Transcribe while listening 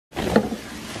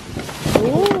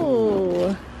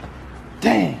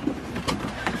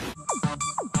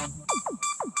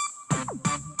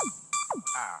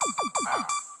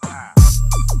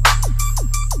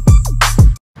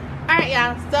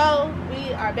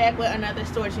back with another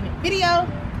storage unit video.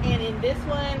 And in this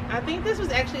one, I think this was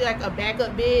actually like a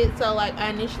backup bid. So like I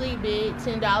initially bid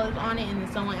 $10 on it and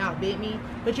then someone outbid me.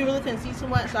 But you really couldn't see too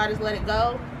much, so I just let it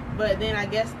go. But then I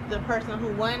guess the person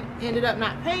who won ended up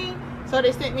not paying. So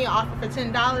they sent me an offer for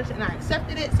 $10 and I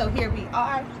accepted it. So here we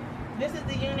are. This is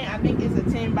the unit. I think it's a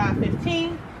 10 by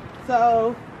 15.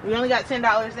 So we only got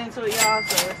 $10 into it, y'all.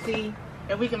 So let's see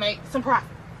if we can make some profit.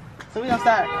 So we're gonna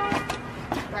start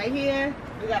right here.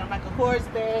 We got a Michael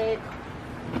Kors bag.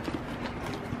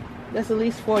 That's at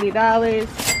least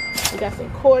 $40. We got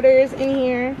some quarters in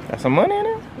here. Got some money in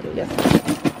it? We got some,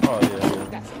 oh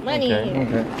yeah. Got some money in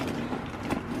here.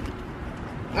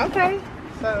 Okay.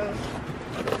 So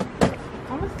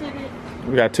I'm gonna stick it.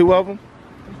 We got 2 of them.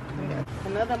 We got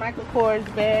another Michael Kors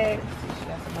bag. She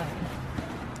got some money.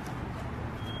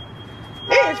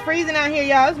 It is freezing out here,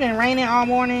 y'all. It's been raining all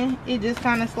morning. It just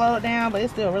kind of slowed down, but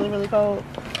it's still really, really cold.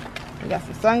 We got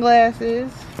some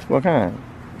sunglasses. What kind?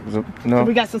 No.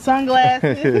 We got some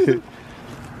sunglasses.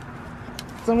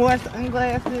 Some more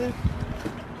sunglasses.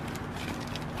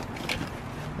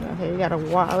 Okay, we got a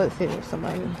wallet here with some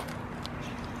money.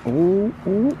 Ooh,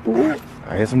 ooh, ooh.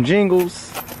 I hear some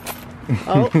jingles.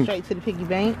 Oh, straight to the piggy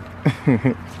bank.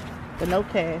 But no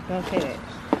cash, no cash.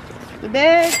 The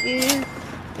bag is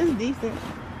decent.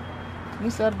 You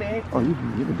sell the bag? Oh, you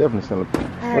can definitely sell it.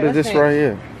 Right, what is this right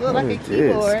here? Look like a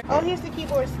keyboard. Oh, here's the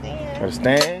keyboard stand. A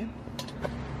stand?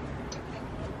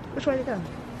 Which way to go?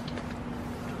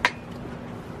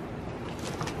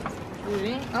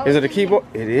 Oh, is it a keyboard?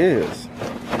 It is.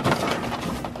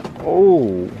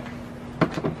 Oh.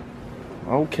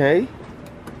 Okay.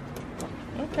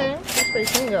 Okay. That's pretty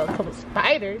clean. Got a couple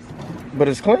spiders. But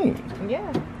it's clean.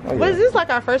 Yeah. Oh, But yeah. is this like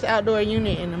our first outdoor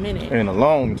unit in a minute? In a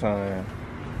long time.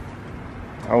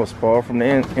 I was far from the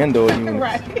indoor unit.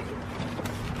 Right.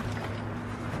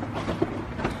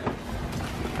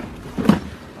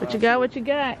 What you got? What you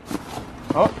got?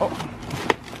 Oh, oh.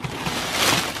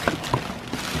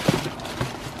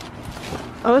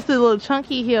 Oh, it's the little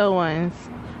chunky heel ones.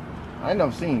 I ain't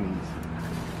never seen these.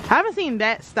 I haven't seen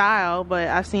that style, but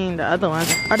I've seen the other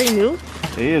ones. Are they new?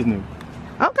 It is new.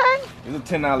 Okay. It's a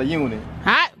 $10 unit.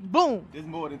 Hot. Boom. It's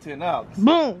more than $10.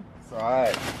 Boom. It's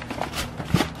alright.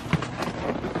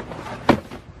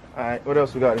 Alright, what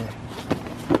else we got here?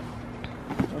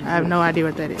 I have no idea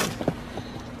what that is.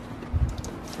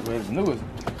 Well, it's new. It's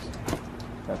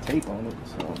got tape on it,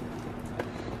 so.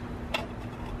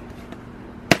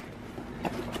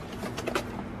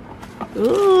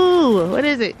 Ooh, what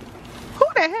is it? Who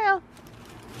the hell?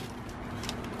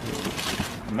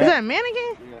 Is that a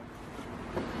mannequin? Yeah.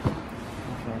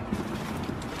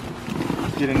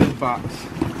 Okay. Get in this box.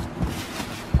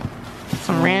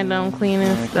 Some random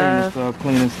cleaning stuff.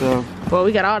 Cleaning stuff. Well,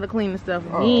 we got all the cleaning stuff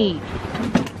we need.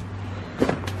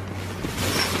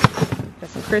 Got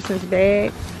some Christmas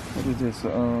bags. What is this?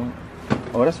 Oh,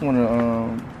 that's one of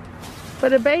the For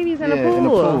the babies in the pool. in the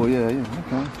pool. Yeah, yeah.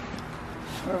 Okay.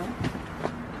 All right.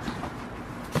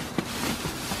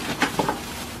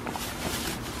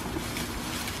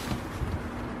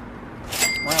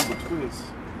 Scrabble twist.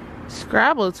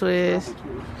 Scrabble twist.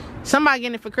 Somebody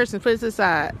getting it for Christmas. Put it to the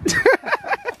side.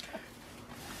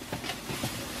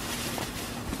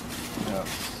 Yeah.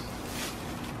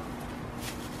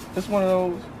 It's one of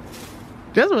those.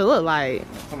 That's what it look like.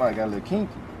 Somebody got a little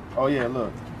kinky. Oh yeah,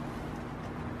 look.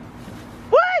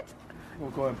 What?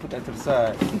 We'll go ahead and put that to the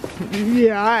side.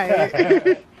 Yeah,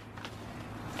 alright.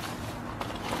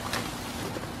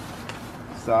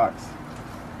 Socks.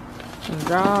 Some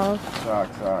drawers.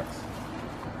 Socks.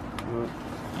 Good.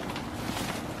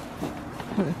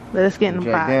 Let us get in the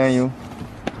Jack box. Daniel.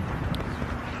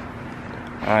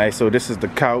 Alright, so this is the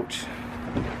couch.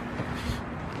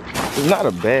 It's not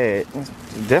a bad, it's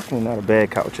definitely not a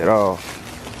bad couch at all.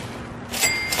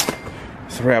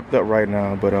 It's wrapped up right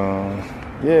now, but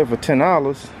yeah, for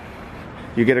 $10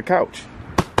 you get a couch.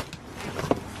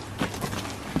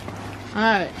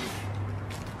 Alright.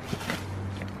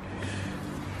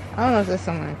 I don't know if that's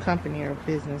someone in company or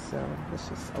business, so let's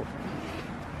just open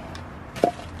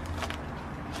it.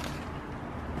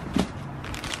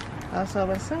 Also,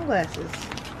 my sunglasses.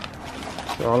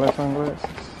 So all that sunglasses.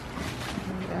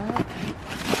 Yeah.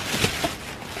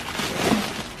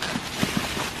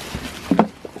 A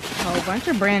whole bunch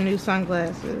of brand new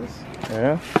sunglasses.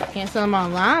 Yeah. Can't sell them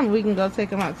online. We can go take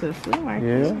them out to the flea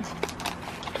market. Yeah.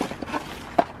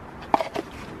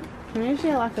 Maybe she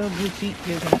had like a boutique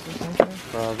business or something.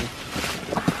 Probably.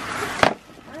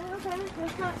 Okay,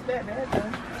 that's not that bad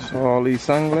though. So all these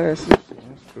sunglasses.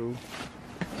 That's cool.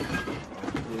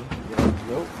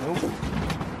 Nope.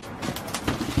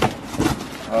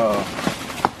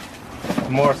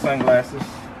 More sunglasses.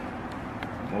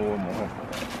 More.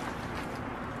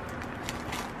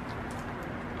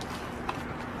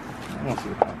 I don't see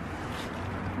it.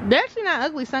 They're actually not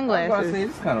ugly I was sunglasses. about to say,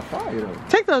 this is kind of fire though.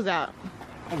 Check those out.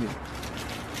 Let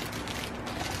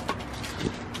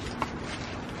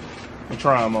me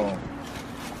try them on.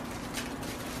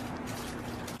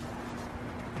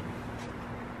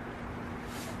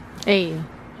 Hey,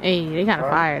 they kind of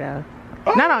fire though.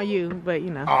 Oh. Not on you, but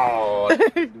you know. Oh,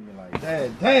 do me like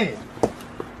that. Damn.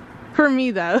 For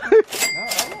me though.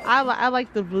 I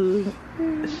like the blue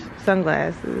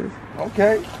sunglasses.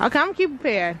 Okay. Okay, I'm gonna keep a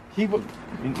pair. Keep it.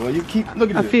 Well, you keep.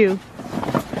 Look at A this. few.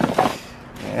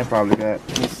 Yeah, I probably got.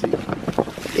 Let's see.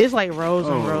 It's like rows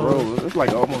and rows. It's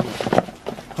like almost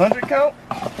 100 count.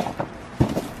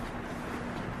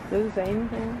 Does it say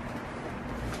anything?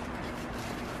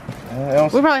 We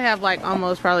We probably have like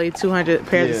almost probably 200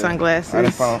 pairs of sunglasses. I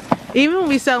done found. Even when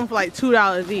we sell them for like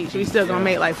 $2 each, we still gonna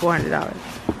make like $400.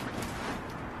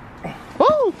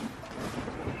 Woo!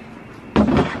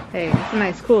 Hey, it's a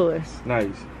nice cooler.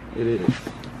 Nice. It is.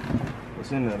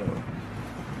 What's in there though?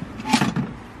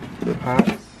 The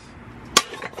pots.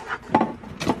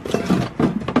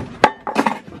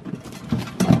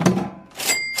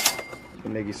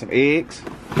 Make you some eggs.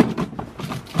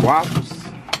 Waffles.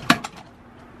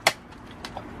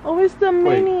 Oh, it's the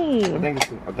mini. I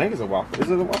think it's a waffle.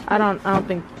 Is it a waffle? I don't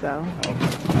think so. Okay.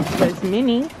 But it's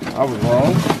mini. I was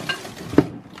wrong.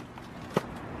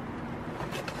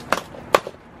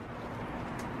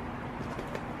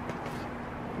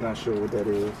 Not sure what that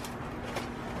is.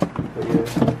 But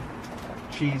yeah.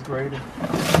 Cheese grater.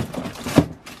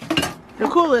 The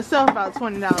cooler itself about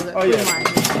 $20 at Oh, Flea yeah.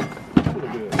 Market. Pretty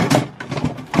good.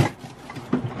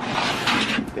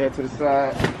 That to the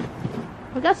side.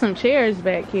 We got some chairs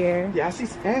back here. Yeah, I see.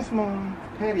 That's my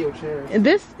patio chairs. And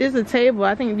this is a table.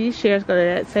 I think these chairs go to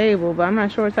that table, but I'm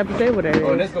not sure what type of table that is.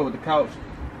 Oh, let's go with the couch.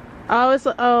 Oh, it's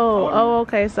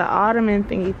okay. It's an ottoman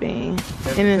thingy thing, That's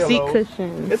and then the seat pillows.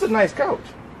 cushions. It's a nice couch.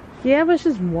 Yeah, but it's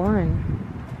just one.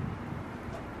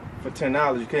 For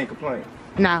 $10, you can't complain.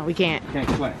 No, we can't. Can't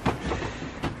complain.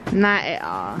 Not at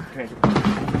all. Can't complain.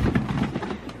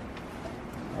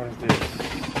 What is this?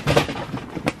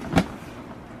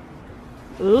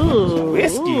 Ooh,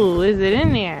 whiskey. ooh, is it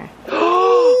in there?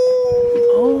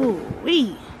 Oh,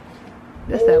 wee.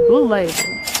 That's that blue label.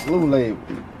 Blue label.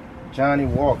 Johnny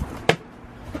Walker.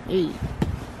 Eee.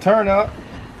 Turn up.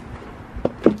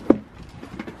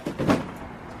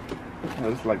 Oh,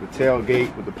 it's like the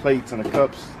tailgate with the plates and the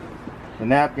cups, the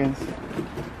napkins.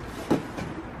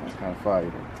 That's kind of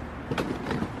fire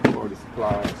though. Or the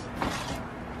supplies.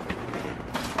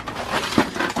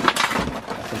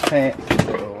 Some pans.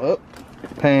 Go up.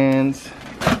 Pans.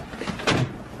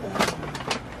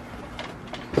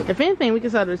 If anything, we can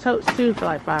sell the totes too for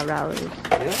like $5.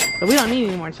 Yeah. But we don't need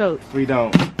any more totes. We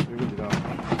don't. We really don't.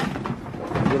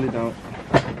 We really don't.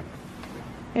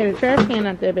 Hey, the trash can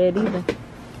not that bad either.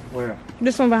 Where?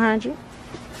 This one behind you.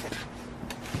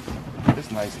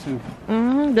 It's nice too.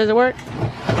 Mm-hmm. Does it work?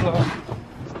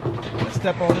 Let's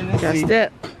step on it and Got see.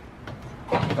 step.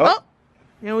 Oh. Oh!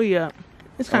 Here we up.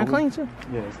 It's kind of clean too.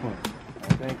 Yeah, it's clean. I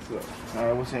think so. All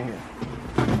right, what's in here?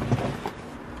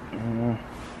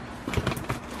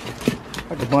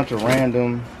 Like a bunch of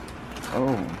random.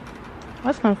 Oh,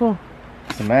 That's kind of cool.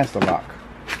 it's a master lock.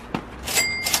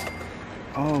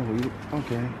 Oh,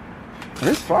 okay. Well,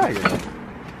 it's fire. Though.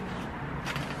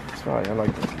 It's fire. I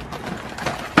like this.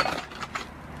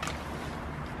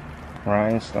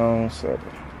 Rhinestone setter.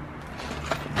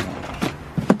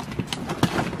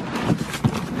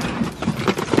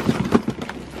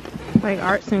 Like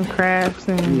arts and crafts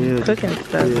and cooking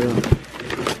stuff. Yeah.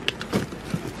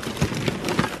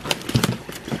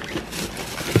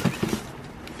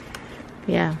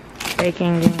 Yeah.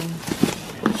 Baking and...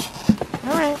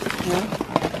 Alright.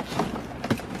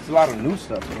 There's a lot of new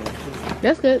stuff in here too.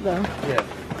 That's good though. Yeah.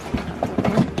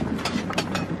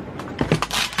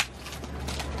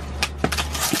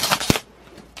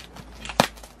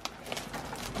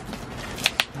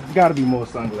 There's got to be more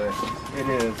sunglasses. It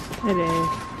is. It is.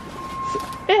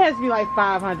 It has to be like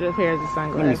 500 pairs of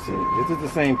Let me sunglasses. see. Is it the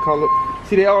same color?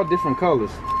 See, they all different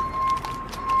colors.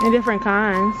 And different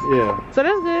kinds. Yeah. So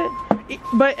that's good.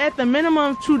 But at the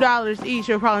minimum of $2 each,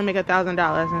 you'll probably make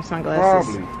 $1,000 in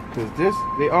sunglasses. Probably. Because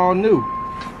they all new.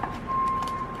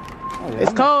 Oh, yeah.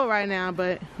 It's cold right now,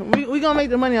 but we gonna make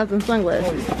the money off them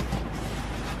sunglasses. Oh,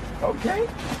 yeah. Okay.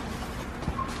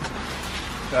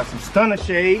 Got some stunner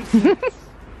shades.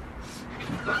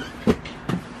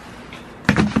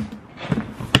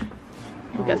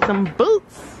 We got some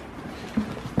boots.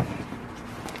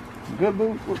 Good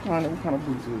boots? What kind of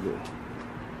boots is it?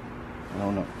 I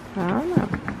don't know. I don't know.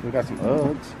 We got some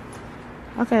Uggs.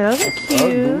 Okay, those are Ugg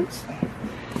cute. boots.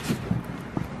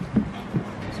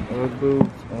 Some Ugg boots.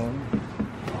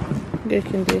 Good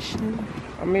condition.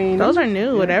 I mean, Those are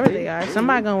new, yeah, whatever they are.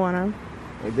 Somebody gonna want them.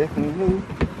 They definitely new.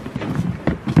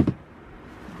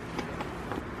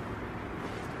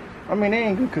 I mean, they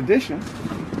in good condition.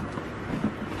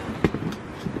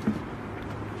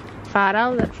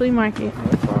 $5 at flea market.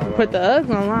 Put the Uggs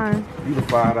online. You the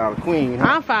 $5 queen, huh?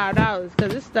 I'm $5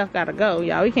 because this stuff gotta go,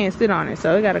 y'all. We can't sit on it,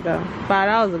 so it gotta go.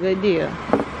 $5 is a good deal.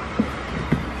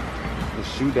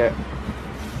 Just shoot that.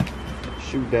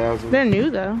 Shoot dazzle. They're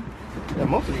new though. Yeah,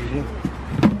 most of these new.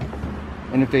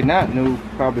 And if they're not new,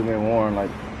 probably been worn like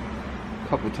a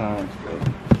couple times. But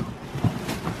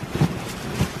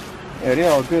yeah,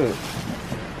 they're all good.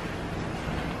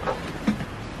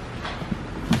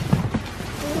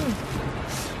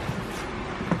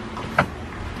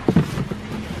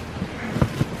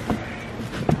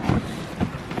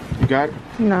 You got it?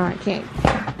 No, I can't.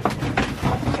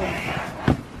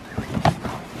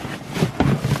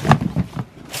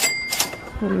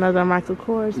 Another Michael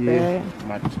Kors bag.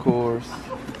 Michael Kors.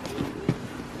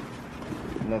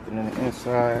 Nothing in the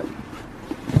inside.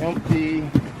 Empty.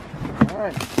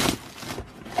 Alright.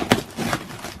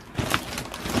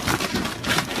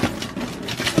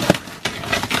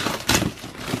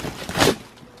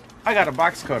 I got a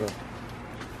box cutter.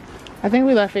 I think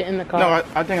we left it in the car. No,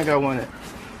 I think I got one.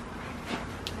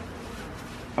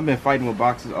 I've been fighting with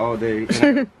boxes all day. And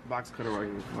I got a box cutter right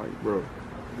here. Like, bro.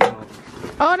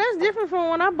 Oh, that's different from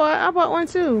one I bought. I bought one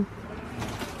too.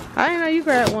 I didn't know you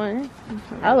grabbed one.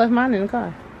 I left mine in the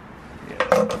car. Yeah.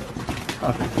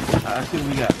 Okay. I see what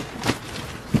we got.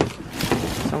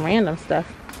 Some random stuff.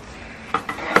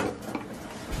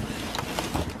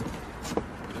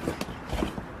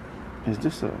 Is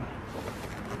this a...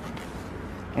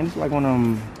 And it's like one of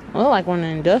them... Oh, like one of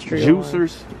the industrial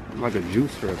juicers. ones. Like a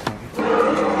juicer or something.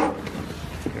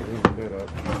 Okay, we can that up.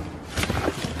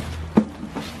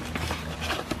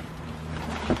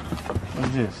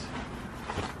 What's this?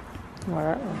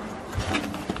 What?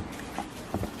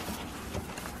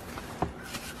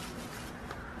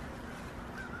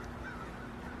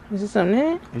 Is this something in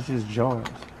it? It's just jars.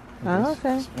 Oh,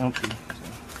 okay. It's empty.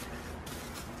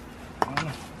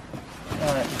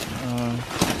 Alright.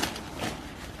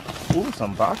 Ooh,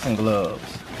 some boxing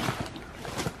gloves.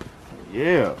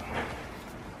 Yeah.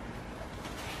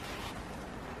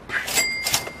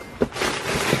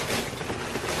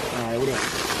 Alright, what else?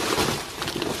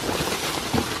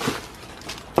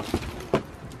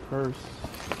 Purse.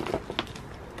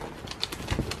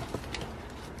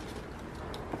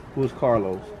 Who's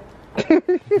Carlos?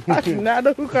 I do not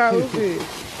know who Carlos is.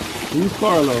 Who's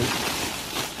Carlos?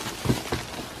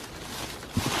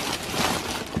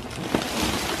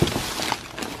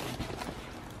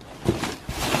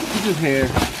 It's just hair.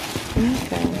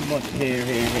 Okay. A bunch of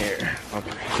hair.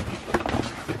 Okay.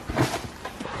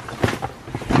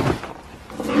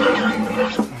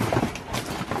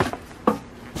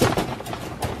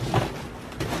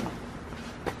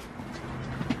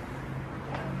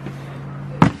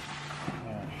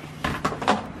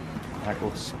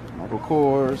 Michael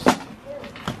Kors.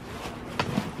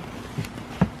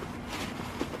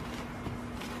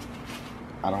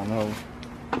 I don't know.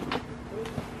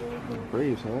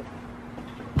 Braves hat.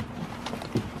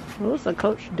 Oh, it's a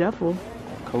Coach duffel.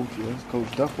 Coach, yes,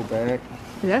 Coach duffel bag.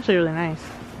 It's actually really nice.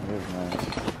 It is nice.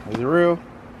 Is it real?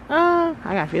 I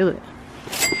gotta feel it.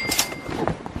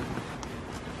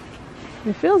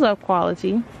 It feels up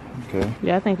quality. Okay.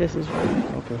 Yeah, I think this is real.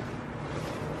 Okay.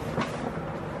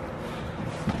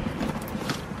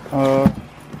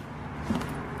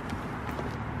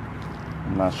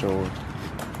 I'm not sure.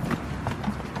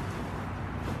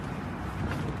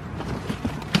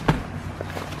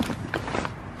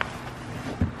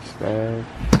 Stag.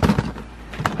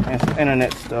 And some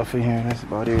internet stuff in here. That's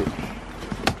about it.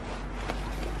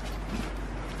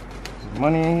 Some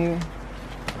money in here.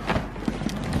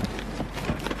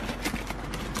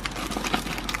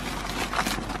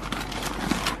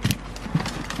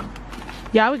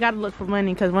 Yeah, we gotta look for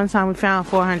money because one time we found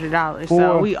 $400.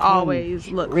 So we always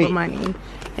look for money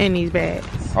in these bags.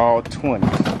 All 20.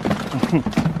 Alright,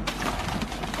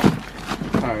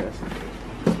 that's okay.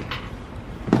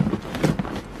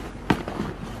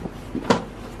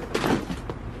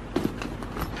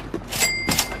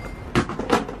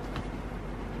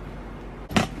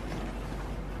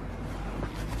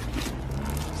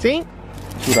 See?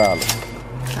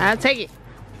 $2. I'll take it.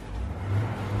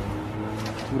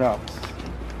 $2.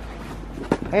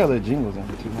 Hell, the jingles in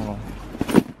here too. Hold on.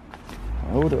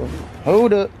 Hold up.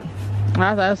 Hold up.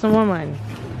 I thought some more money.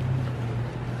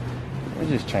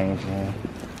 It's just change, man.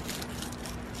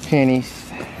 pennies.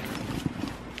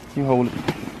 You hold it.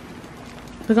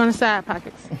 Look on the side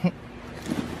pockets.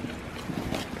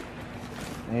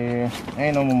 Yeah,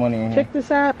 ain't no more money in here. Check the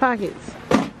side pockets.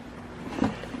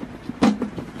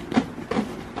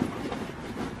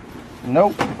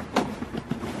 Nope.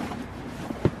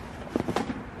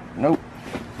 Nope.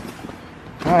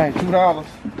 Alright, $2.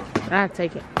 I'll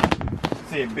take it.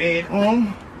 Say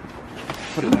bedroom.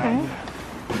 Put it down here.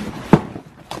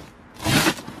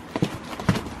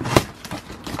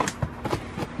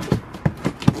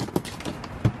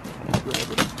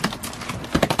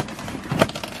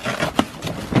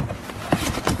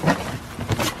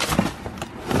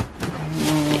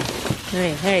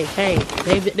 Hey.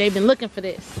 They've been looking for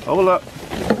this. Hold up.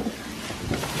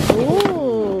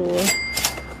 Ooh.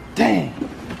 Dang.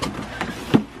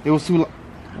 It was too long.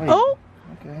 Oh.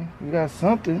 Okay, you got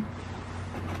something.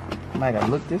 Might gotta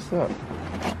look this up.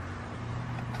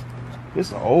 This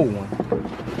is an old one.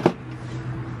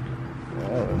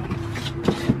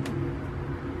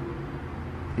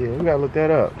 Yeah, we gotta look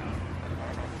that up.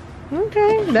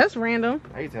 Okay, that's random.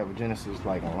 I used to have a Genesis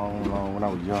like a long when I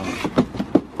was young.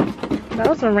 That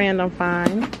was a random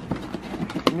find.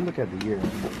 Let me look at the year.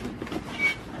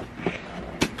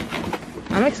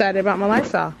 I'm excited about my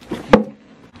Lysol.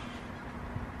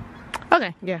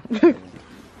 Okay, yeah.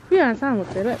 We got time to look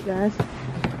that up, guys.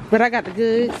 But I got the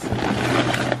goods.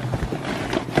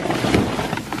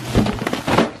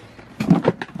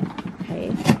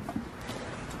 Hey.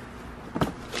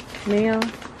 Mail.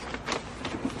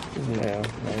 Yeah.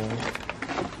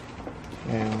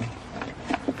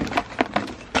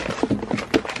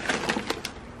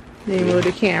 Then move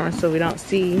the camera so we don't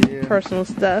see personal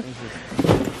stuff.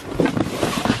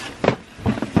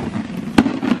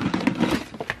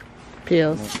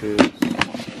 Pills.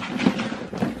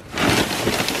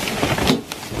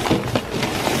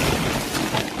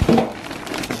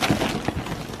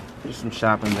 Just some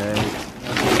shopping bags.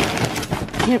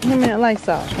 Him and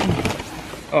Lysol.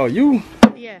 Oh, you?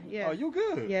 Yeah. Oh, you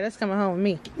good? Yeah, that's coming home with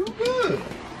me. You good?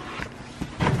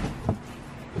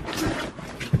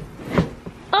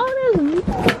 Oh, there's me.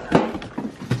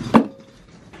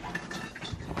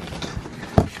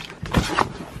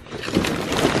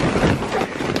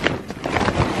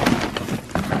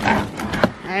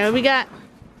 Alright, what we got?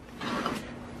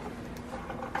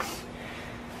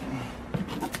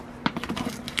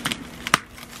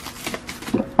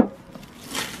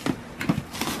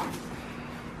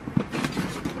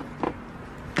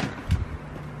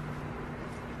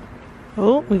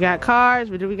 Oh, we got cards,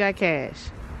 but do we got cash?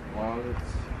 Wallets.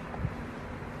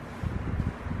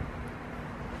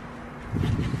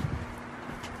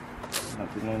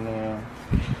 Nothing in there.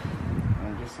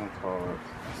 And just some cards.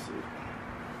 Let's see.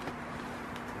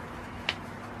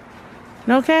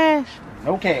 No cash?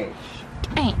 No cash.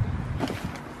 Dang.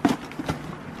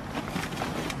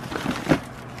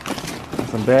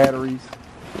 Some batteries.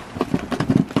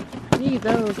 Need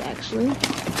those actually.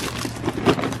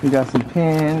 We got some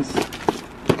pens.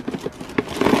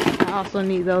 I also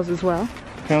need those as well.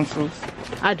 Pencils.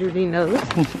 I do need those.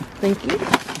 Thank you.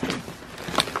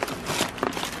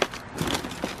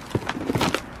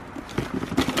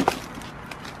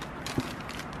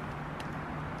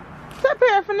 Is that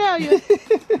paraphernalia?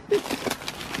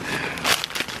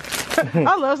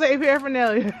 I love saying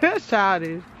paraphernalia. That's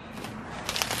childish.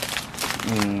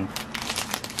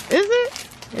 Is it?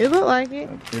 It look like it.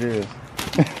 It is.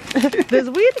 Does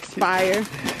weed expire?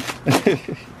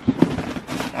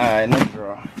 Alright, next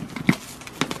draw.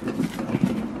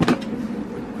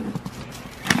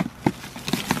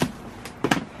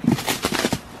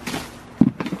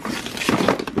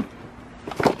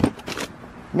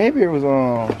 Maybe it was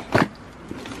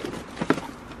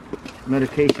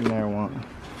medication marijuana.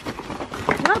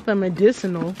 Not the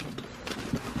medicinal.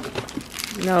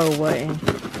 No way.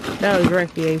 That was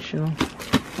recreational.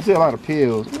 I see a lot of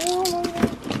pills.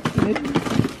 Maybe.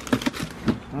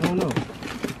 I don't know.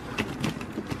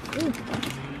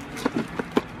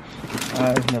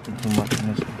 There's nothing too much in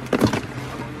this one.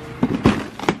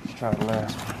 Let's try the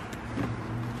last one.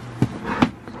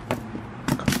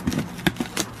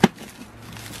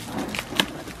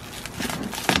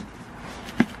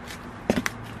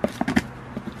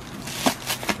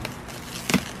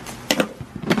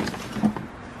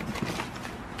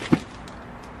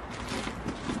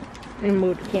 And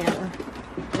move the camera.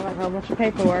 Like a whole bunch of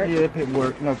paperwork. Yeah,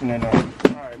 paperwork, nothing in there.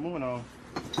 Alright, moving on.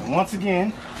 And once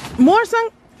again, More sun?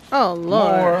 Oh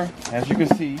Lord. more, as you can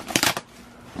see.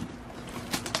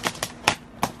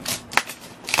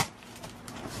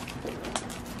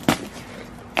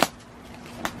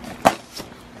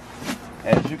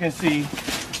 As you can see,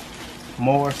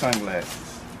 more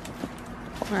sunglasses.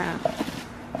 Wow.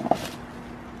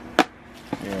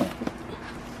 Yeah.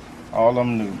 All of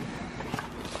them new.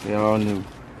 They all new.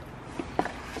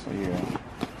 So yeah.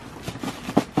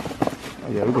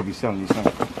 Oh yeah, we're gonna be selling these things.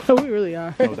 Oh, we really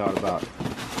are. No doubt about it.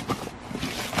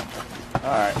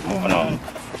 Alright, moving on.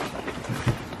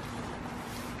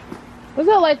 Was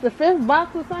that like the 5th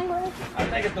box of sunglasses? I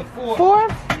think it's the 4th.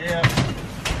 4th? Yeah.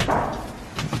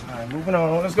 Alright, moving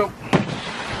on. Let's go.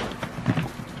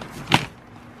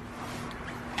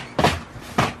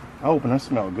 I open, that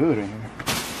smell good in here.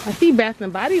 I see Bath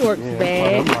and Body Works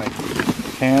bag. Well, like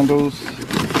candles.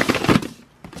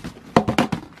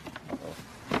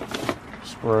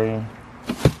 Spray.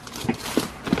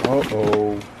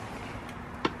 Uh-oh.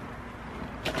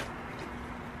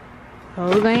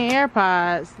 Those ain't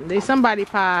AirPods. They somebody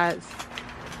pods.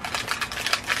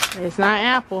 It's not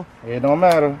Apple. It don't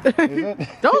matter, is it?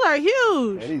 Those are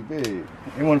huge. Yeah, these big.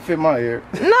 They want to fit my ear.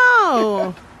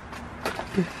 No.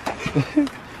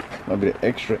 Might be the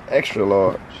extra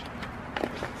large.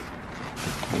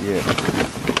 Yeah.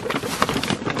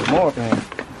 More things.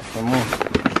 Some more.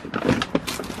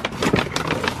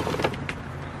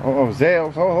 Oh,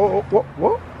 Zales. Oh,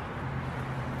 what?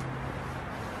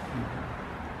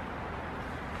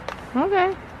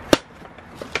 Okay.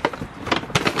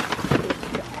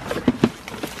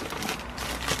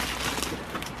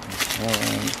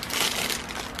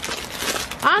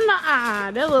 I'm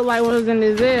not. That look like what was in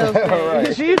the Zales.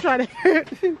 Right. She trying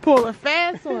to pull a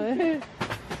fast one.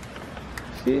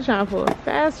 She's trying to pull a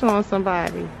fast one on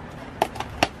somebody.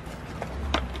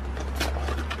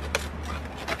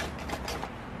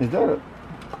 Is that a...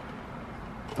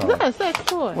 Is that a sex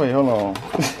toy? Wait, hold on.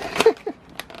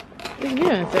 It's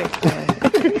giving sex toy.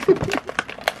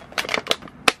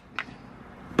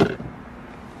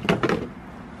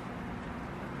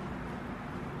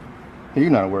 You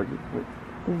not working.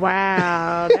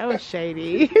 Wow, that was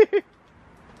shady.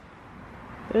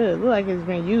 It look like it's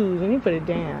been used. Let me put it I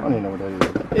down. don't even know what that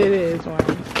is. It is one.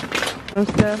 Some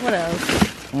stuff. What else?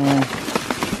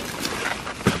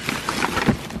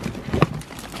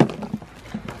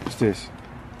 What's this?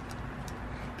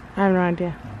 I have no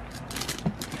idea.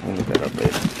 Let me look that up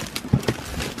later.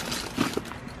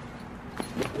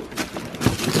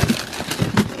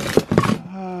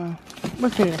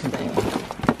 What's in this thing?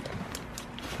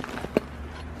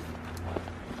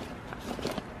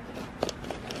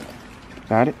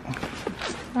 Got it?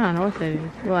 I don't know what that is.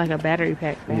 Look like a battery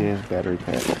pack thing. Yeah, it's battery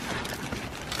pack.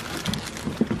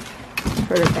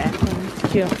 For the bathroom.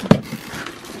 Cute.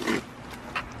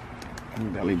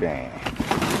 Belly band.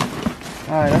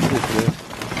 Alright, that's it, sis.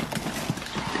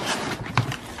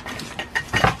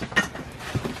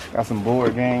 Got some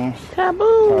board games.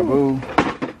 Taboo. Taboo.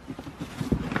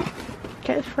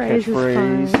 Catchphrase is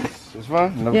fun. It's fun?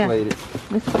 Never Yeah. played it.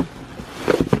 It's fun.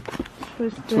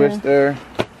 Twister. Twister.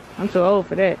 I'm too old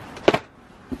for that.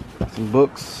 Some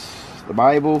books. The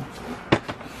Bible.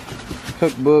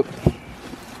 Cookbook.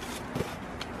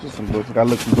 Just some books. Gotta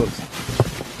look some books.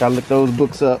 Gotta look those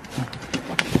books up.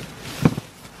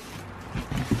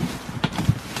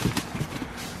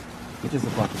 It's just a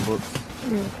bunch of books.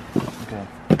 Okay.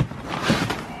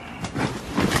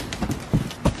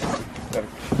 Got a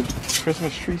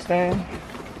Christmas tree stand.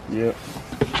 Yep.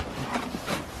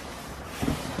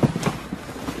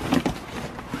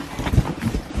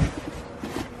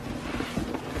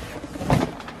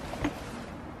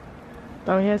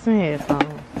 Thought we had some headphones.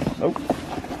 Nope.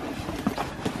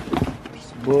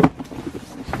 Just a book.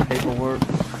 Some paperwork.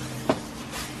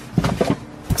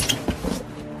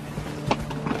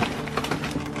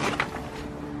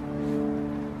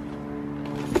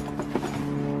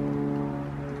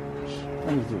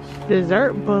 What is this?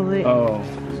 Dessert bullet. Oh,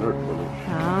 dessert bullet.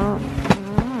 Oh.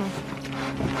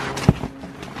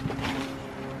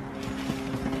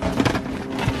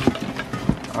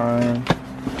 Iron.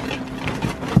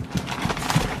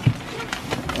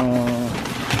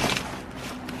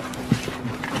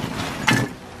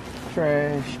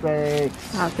 Trash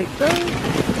bags. I'll take those.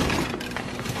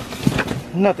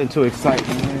 Nothing too exciting,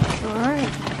 man. Alright.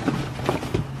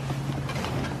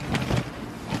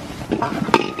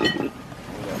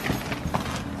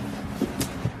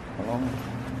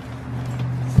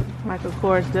 Michael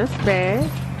Kors dust bag.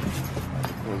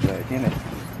 What's back in it?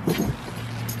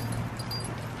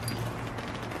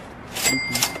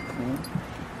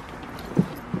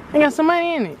 I got some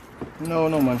money in it. No,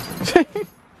 no money.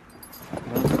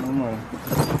 No money.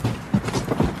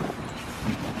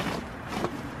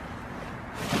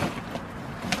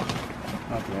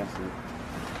 Okay, that's it.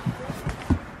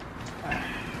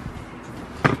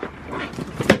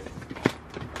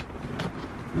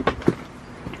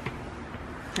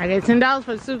 I get $10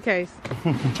 for the suitcase.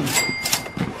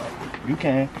 You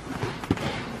can.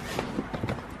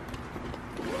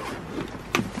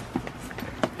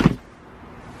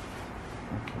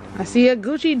 I see a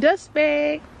Gucci dust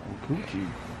bag. Gucci.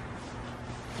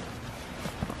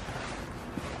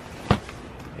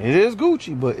 It is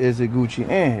Gucci, but is it Gucci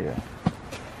in here?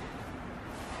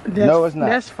 No, it's not.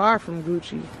 That's far from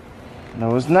Gucci.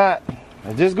 No, it's not.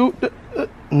 It's just Gucci.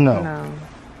 No. No.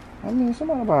 I mean,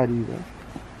 somebody buy these though.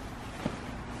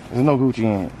 There's no Gucci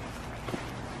in it.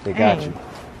 They got Dang. you.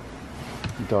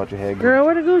 You thought you had Gucci. Girl,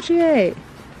 where the Gucci at?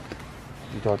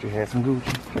 You thought you had some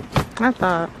Gucci. I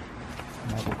thought.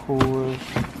 Michael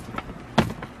Kors.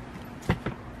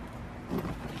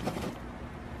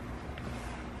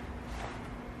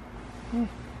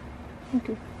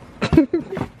 Okay.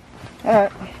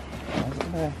 Alright.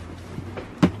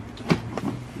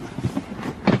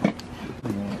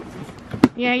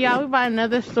 Yeah, y'all, we bought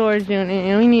another storage unit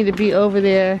and we need to be over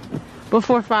there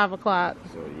before 5 o'clock.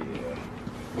 So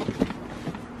yeah.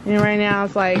 And right now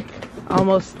it's like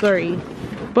almost 3.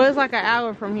 But it's like an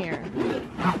hour from here.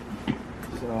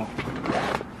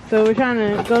 So we're trying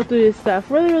to go through this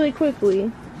stuff really, really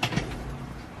quickly.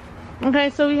 Okay,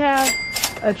 so we have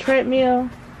a treadmill.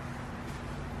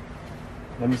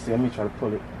 Let me see. Let me try to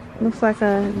pull it. Looks like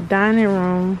a dining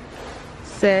room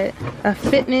set. A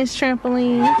fitness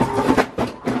trampoline.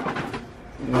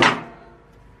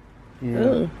 Yeah.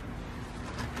 Ooh.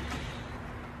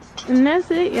 And that's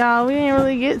it, y'all. We didn't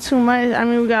really get too much. I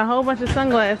mean, we got a whole bunch of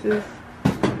sunglasses.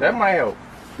 That might help.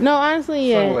 No, honestly,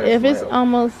 yeah. Sunglasses If it's might help.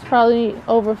 almost probably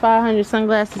over 500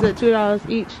 sunglasses at $2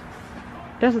 each,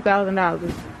 that's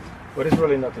 $1,000. But it's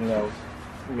really nothing else.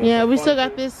 Yeah, we still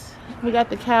got this. We got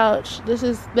the couch. This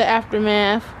is the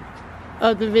aftermath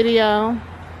of the video.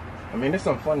 I mean, there's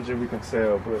some furniture we can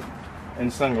sell, but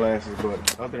and sunglasses.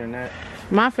 But other than that,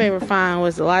 My favorite find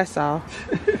was the Lysol.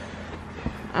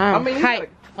 I'm you hyped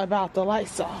about the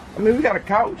Lysol. I mean, we got a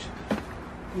couch.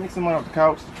 Make some money off the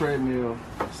couch, the treadmill,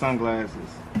 sunglasses,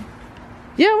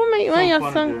 Yeah, we'll make money Some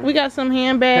off furniture. some. We got some patio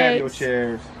handbags,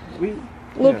 chairs.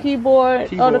 little Yeah. keyboard, other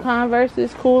Keyboard.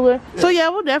 Converses, cooler. Yeah. So yeah,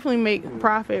 we'll definitely make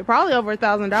profit. Probably over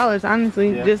 $1,000,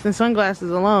 honestly, Yeah. just in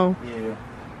sunglasses alone. Yeah.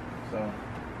 So.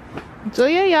 So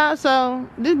yeah, y'all. So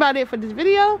this is about it for this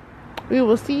video. We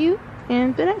will see you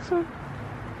in the next one.